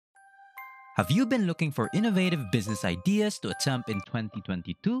Have you been looking for innovative business ideas to attempt in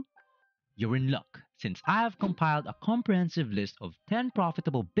 2022? You're in luck, since I have compiled a comprehensive list of 10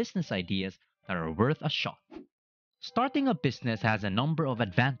 profitable business ideas that are worth a shot. Starting a business has a number of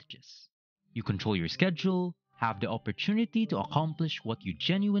advantages. You control your schedule, have the opportunity to accomplish what you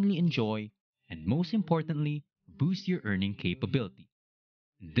genuinely enjoy, and most importantly, boost your earning capability.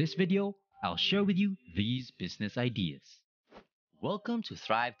 In this video, I'll share with you these business ideas. Welcome to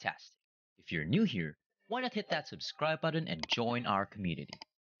Thrive Tastic. If you're new here, why not hit that subscribe button and join our community?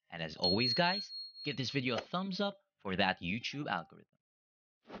 And as always, guys, give this video a thumbs up for that YouTube algorithm.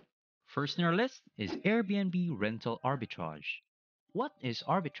 First in our list is Airbnb rental arbitrage. What is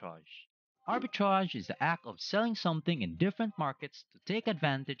arbitrage? Arbitrage is the act of selling something in different markets to take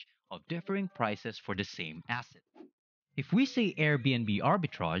advantage of differing prices for the same asset. If we say Airbnb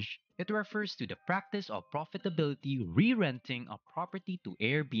arbitrage, it refers to the practice of profitability re-renting a property to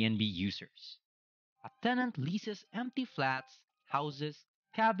Airbnb users. A tenant leases empty flats, houses,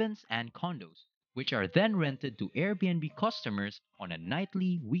 cabins, and condos, which are then rented to Airbnb customers on a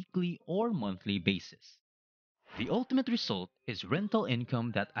nightly, weekly, or monthly basis. The ultimate result is rental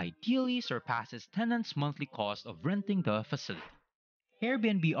income that ideally surpasses tenants' monthly cost of renting the facility.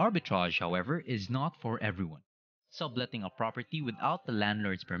 Airbnb arbitrage, however, is not for everyone. Subletting a property without the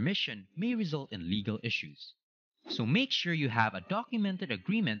landlord's permission may result in legal issues. So make sure you have a documented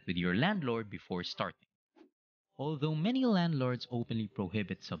agreement with your landlord before starting. Although many landlords openly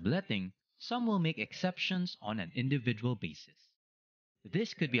prohibit subletting, some will make exceptions on an individual basis.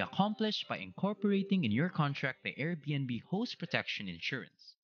 This could be accomplished by incorporating in your contract the Airbnb host protection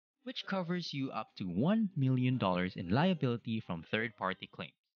insurance, which covers you up to $1 million in liability from third party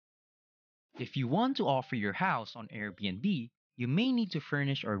claims. If you want to offer your house on Airbnb, you may need to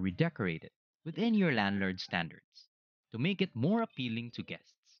furnish or redecorate it within your landlord's standards to make it more appealing to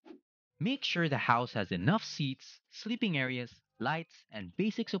guests. Make sure the house has enough seats, sleeping areas, lights, and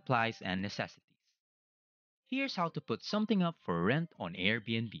basic supplies and necessities. Here's how to put something up for rent on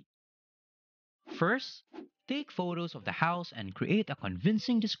Airbnb. First, take photos of the house and create a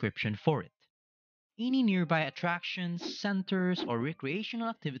convincing description for it. Any nearby attractions, centers, or recreational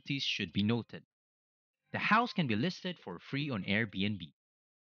activities should be noted. The house can be listed for free on Airbnb.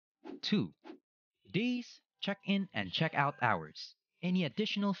 2. Days, check-in and check-out hours. Any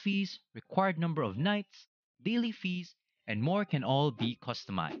additional fees, required number of nights, daily fees, and more can all be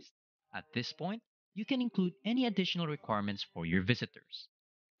customized. At this point, you can include any additional requirements for your visitors.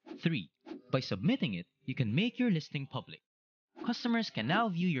 3. By submitting it, you can make your listing public. Customers can now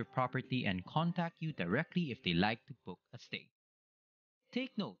view your property and contact you directly if they like to book a stay.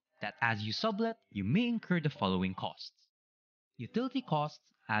 Take note that as you sublet, you may incur the following costs. Utility costs,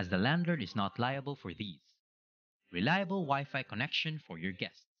 as the landlord is not liable for these. Reliable Wi-Fi connection for your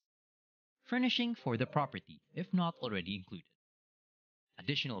guests. Furnishing for the property, if not already included.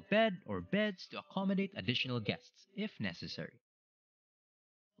 Additional bed or beds to accommodate additional guests, if necessary.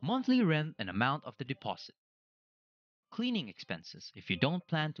 Monthly rent and amount of the deposit. Cleaning expenses if you don't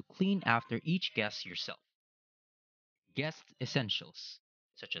plan to clean after each guest yourself. Guest essentials,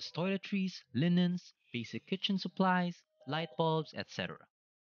 such as toiletries, linens, basic kitchen supplies, light bulbs, etc.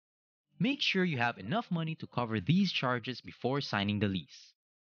 Make sure you have enough money to cover these charges before signing the lease.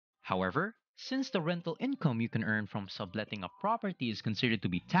 However, since the rental income you can earn from subletting a property is considered to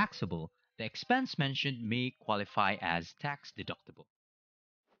be taxable, the expense mentioned may qualify as tax deductible.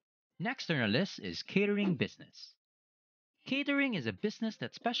 Next on our list is catering business. Catering is a business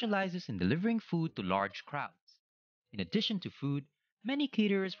that specializes in delivering food to large crowds. In addition to food, many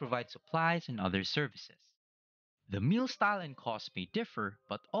caterers provide supplies and other services. The meal style and cost may differ,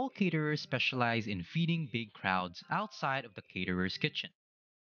 but all caterers specialize in feeding big crowds outside of the caterer's kitchen.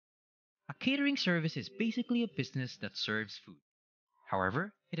 A catering service is basically a business that serves food.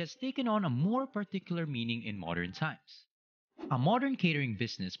 However, it has taken on a more particular meaning in modern times. A modern catering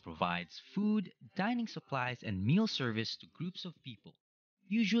business provides food, dining supplies, and meal service to groups of people,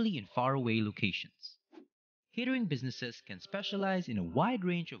 usually in faraway locations. Catering businesses can specialize in a wide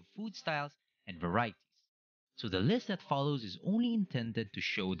range of food styles and varieties, so the list that follows is only intended to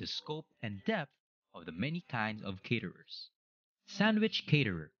show the scope and depth of the many kinds of caterers. Sandwich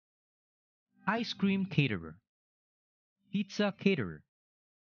caterer, ice cream caterer, pizza caterer,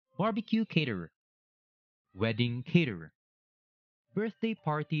 barbecue caterer, wedding caterer, birthday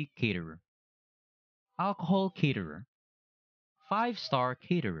party caterer, alcohol caterer, five-star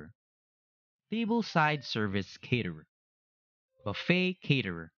caterer, tableside service caterer, buffet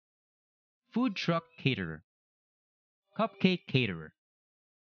caterer, food truck caterer, cupcake caterer,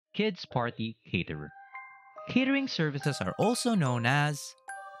 kids party caterer. Catering services are also known as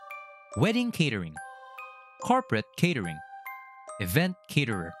wedding catering, corporate catering, event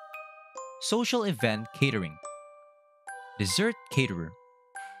caterer, social event catering, dessert caterer,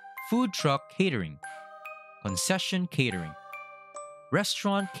 food truck catering, concession catering,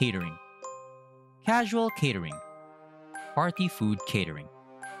 restaurant catering, casual catering, party food catering.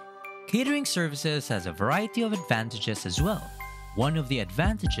 Catering services has a variety of advantages as well. One of the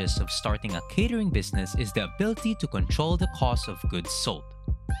advantages of starting a catering business is the ability to control the cost of goods sold.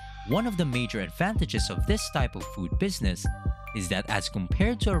 One of the major advantages of this type of food business is that as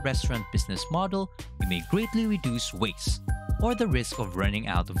compared to a restaurant business model, you may greatly reduce waste or the risk of running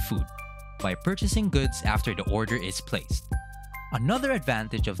out of food by purchasing goods after the order is placed. Another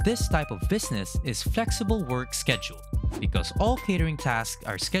advantage of this type of business is flexible work schedule because all catering tasks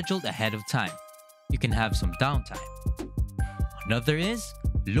are scheduled ahead of time. You can have some downtime. Another is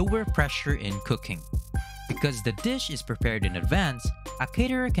lower pressure in cooking. Because the dish is prepared in advance, a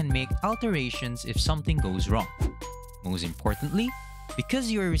caterer can make alterations if something goes wrong. Most importantly,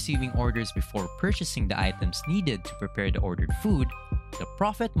 because you are receiving orders before purchasing the items needed to prepare the ordered food, the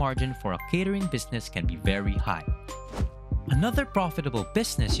profit margin for a catering business can be very high. Another profitable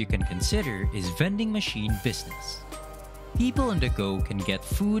business you can consider is vending machine business. People on the go can get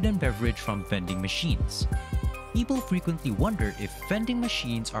food and beverage from vending machines. People frequently wonder if vending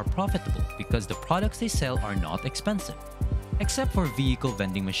machines are profitable because the products they sell are not expensive, except for vehicle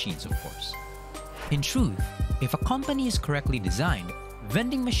vending machines, of course. In truth, if a company is correctly designed,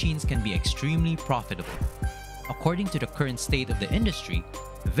 vending machines can be extremely profitable. According to the current state of the industry,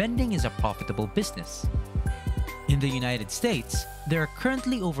 vending is a profitable business. In the United States, there are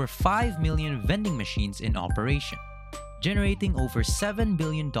currently over 5 million vending machines in operation, generating over $7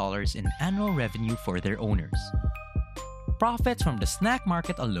 billion in annual revenue for their owners. Profits from the snack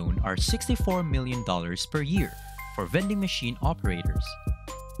market alone are $64 million per year for vending machine operators.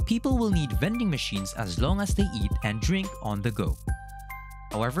 People will need vending machines as long as they eat and drink on the go.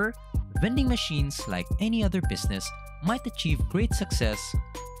 However, vending machines, like any other business, might achieve great success,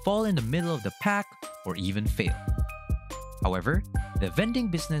 fall in the middle of the pack, or even fail. However, the vending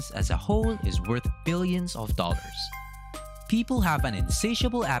business as a whole is worth billions of dollars. People have an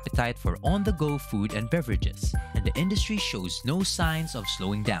insatiable appetite for on-the-go food and beverages, and the industry shows no signs of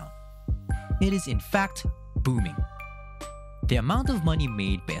slowing down. It is in fact booming. The amount of money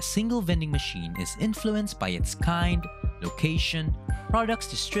made by a single vending machine is influenced by its kind, location, products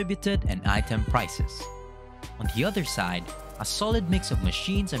distributed, and item prices. On the other side, a solid mix of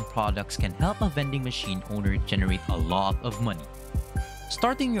machines and products can help a vending machine owner generate a lot of money.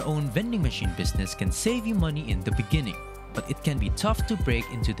 Starting your own vending machine business can save you money in the beginning, but it can be tough to break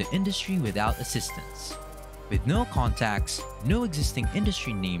into the industry without assistance. With no contacts, no existing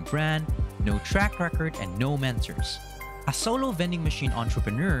industry name brand, no track record, and no mentors, a solo vending machine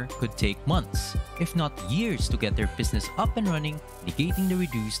entrepreneur could take months, if not years, to get their business up and running, negating the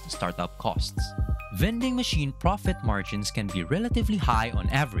reduced startup costs. Vending machine profit margins can be relatively high on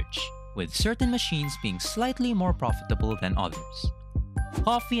average, with certain machines being slightly more profitable than others.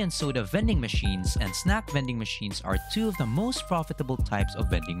 Coffee and soda vending machines and snack vending machines are two of the most profitable types of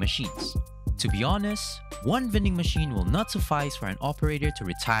vending machines. To be honest, one vending machine will not suffice for an operator to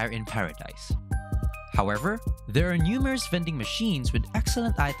retire in paradise. However, there are numerous vending machines with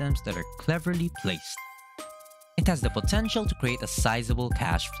excellent items that are cleverly placed. It has the potential to create a sizable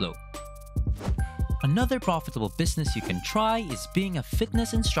cash flow. Another profitable business you can try is being a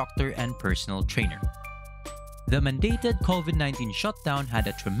fitness instructor and personal trainer. The mandated COVID-19 shutdown had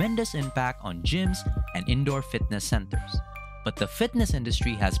a tremendous impact on gyms and indoor fitness centers, but the fitness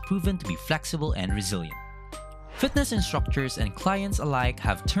industry has proven to be flexible and resilient. Fitness instructors and clients alike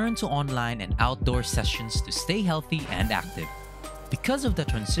have turned to online and outdoor sessions to stay healthy and active. Because of the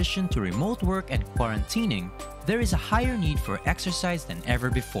transition to remote work and quarantining, there is a higher need for exercise than ever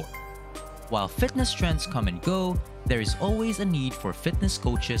before. While fitness trends come and go, there is always a need for fitness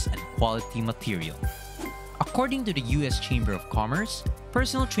coaches and quality material. According to the US Chamber of Commerce,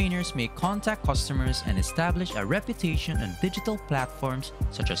 personal trainers may contact customers and establish a reputation on digital platforms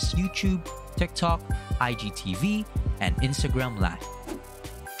such as YouTube, TikTok, IGTV, and Instagram Live.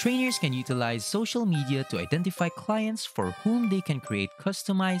 Trainers can utilize social media to identify clients for whom they can create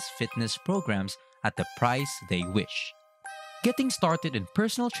customized fitness programs at the price they wish. Getting started in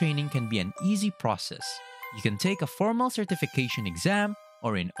personal training can be an easy process. You can take a formal certification exam,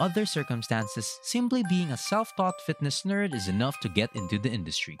 or in other circumstances, simply being a self-taught fitness nerd is enough to get into the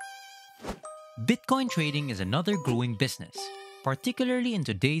industry. Bitcoin trading is another growing business, particularly in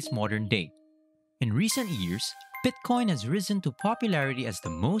today's modern day. In recent years, Bitcoin has risen to popularity as the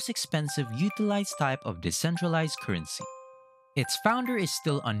most expensive utilized type of decentralized currency. Its founder is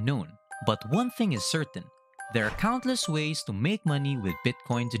still unknown, But one thing is certain, there are countless ways to make money with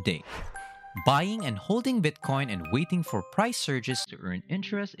Bitcoin today. Buying and holding Bitcoin and waiting for price surges to earn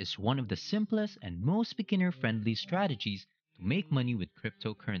interest is one of the simplest and most beginner friendly strategies to make money with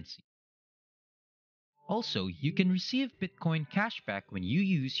cryptocurrency. Also, you can receive Bitcoin cashback when you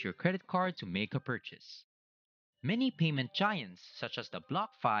use your credit card to make a purchase. Many payment giants, such as the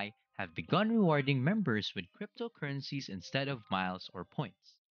BlockFi, have begun rewarding members with cryptocurrencies instead of miles or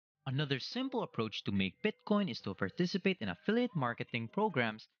points. Another simple approach to make Bitcoin is to participate in affiliate marketing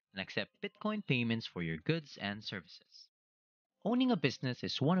programs and accept Bitcoin payments for your goods and services. Owning a business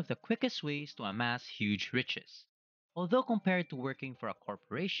is one of the quickest ways to amass huge riches. Although compared to working for a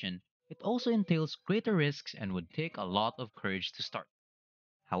corporation, it also entails greater risks and would take a lot of courage to start.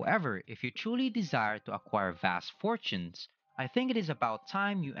 However, if you truly desire to acquire vast fortunes, I think it is about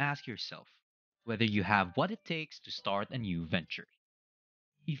time you ask yourself whether you have what it takes to start a new venture.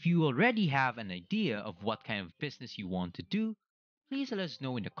 If you already have an idea of what kind of business you want to do, please let us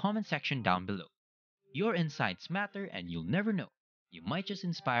know in the comment section down below. Your insights matter and you'll never know. You might just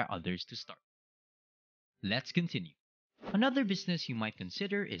inspire others to start. Let's continue. Another business you might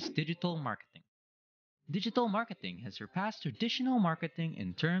consider is digital marketing. Digital marketing has surpassed traditional marketing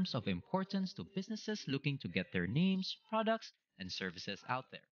in terms of importance to businesses looking to get their names, products, and services out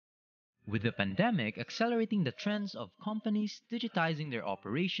there. With the pandemic accelerating the trends of companies digitizing their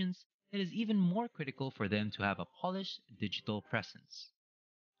operations, it is even more critical for them to have a polished digital presence.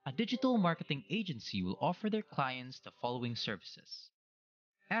 A digital marketing agency will offer their clients the following services: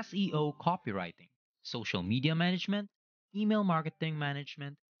 SEO copywriting, social media management, email marketing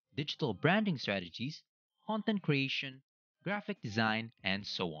management, digital branding strategies, content creation, graphic design, and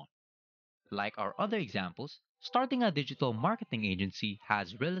so on. Like our other examples, starting a digital marketing agency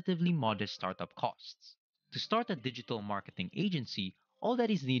has relatively modest startup costs. To start a digital marketing agency, all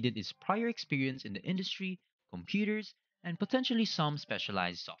that is needed is prior experience in the industry, computers, and potentially some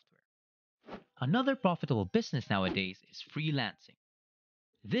specialized software. Another profitable business nowadays is freelancing.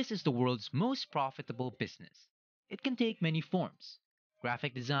 This is the world's most profitable business. It can take many forms: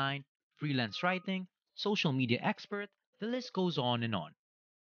 graphic design, freelance writing, social media expert, the list goes on and on.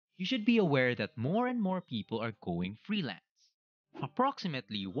 You should be aware that more and more people are going freelance.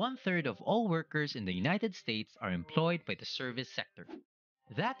 Approximately one third of all workers in the United States are employed by the service sector.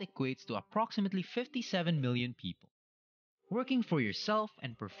 That equates to approximately 57 million people. Working for yourself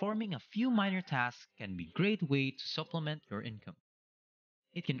and performing a few minor tasks can be a great way to supplement your income.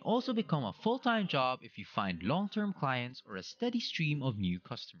 It can also become a full-time job if you find long-term clients or a steady stream of new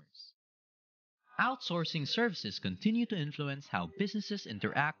customers. Outsourcing services continue to influence how businesses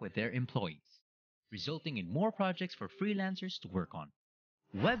interact with their employees, resulting in more projects for freelancers to work on.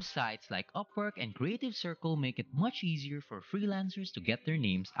 Websites like Upwork and Creative Circle make it much easier for freelancers to get their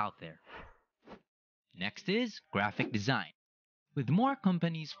names out there. Next is graphic design. With more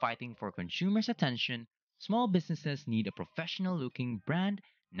companies fighting for consumers' attention, small businesses need a professional looking brand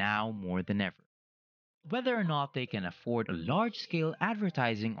now more than ever. Whether or not they can afford a large scale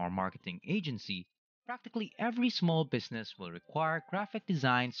advertising or marketing agency, practically every small business will require graphic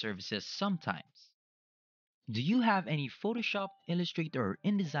design services sometimes. Do you have any Photoshop, Illustrator, or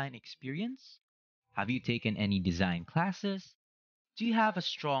InDesign experience? Have you taken any design classes? Do you have a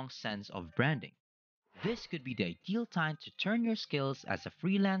strong sense of branding? This could be the ideal time to turn your skills as a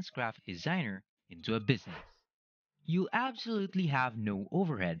freelance graphic designer into a business. You'll absolutely have no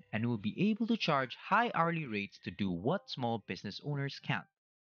overhead and will be able to charge high hourly rates to do what small business owners can't: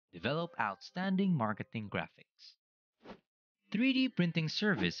 develop outstanding marketing graphics. 3D printing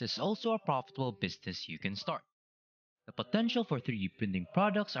service is also a profitable business you can start. The potential for 3D printing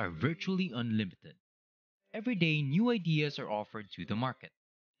products are virtually unlimited. Every day, new ideas are offered to the market,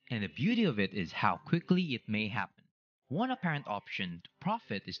 and the beauty of it is how quickly it may happen. One apparent option to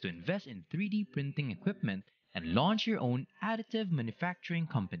profit is to invest in 3D printing equipment and launch your own additive manufacturing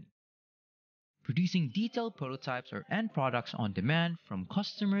company, producing detailed prototypes or end products on demand from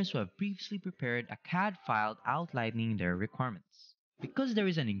customers who have previously prepared a CAD file outlining their requirements. Because there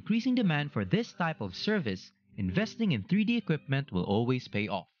is an increasing demand for this type of service, investing in 3D equipment will always pay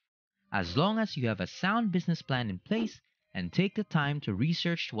off, as long as you have a sound business plan in place and take the time to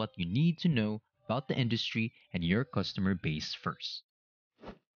research what you need to know about the industry and your customer base first.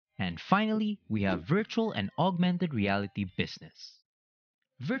 And finally, we have virtual and augmented reality business.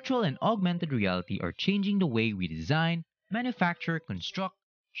 Virtual and augmented reality are changing the way we design, manufacture, construct,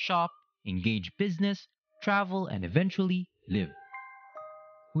 shop, engage business, travel, and eventually live.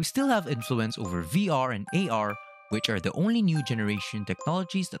 We still have influence over VR and AR, which are the only new generation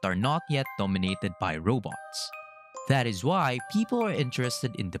technologies that are not yet dominated by robots. That is why people are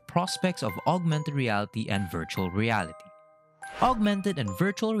interested in the prospects of augmented reality and virtual reality. Augmented and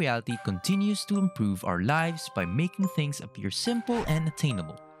virtual reality continues to improve our lives by making things appear simple and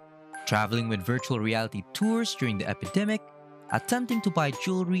attainable. Traveling with virtual reality tours during the epidemic, attempting to buy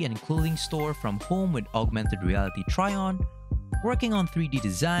jewelry and clothing store from home with augmented reality try-on, working on 3D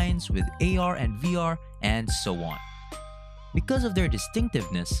designs with AR and VR, and so on. Because of their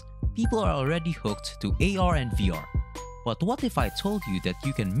distinctiveness, people are already hooked to AR and VR. But what if I told you that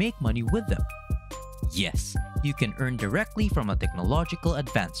you can make money with them? Yes, you can earn directly from a technological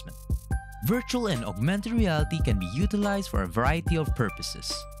advancement. Virtual and augmented reality can be utilized for a variety of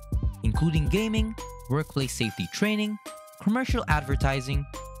purposes, including gaming, workplace safety training, commercial advertising,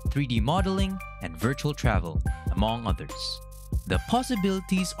 3D modeling, and virtual travel, among others. The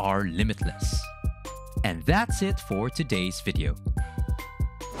possibilities are limitless. And that's it for today's video.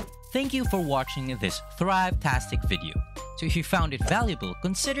 Thank you for watching this Thrive-tastic video. So if you found it valuable,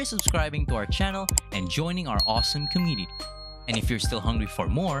 consider subscribing to our channel and joining our awesome community. And if you're still hungry for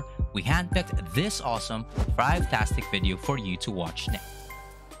more, we handpicked this awesome Thrive-tastic video for you to watch next.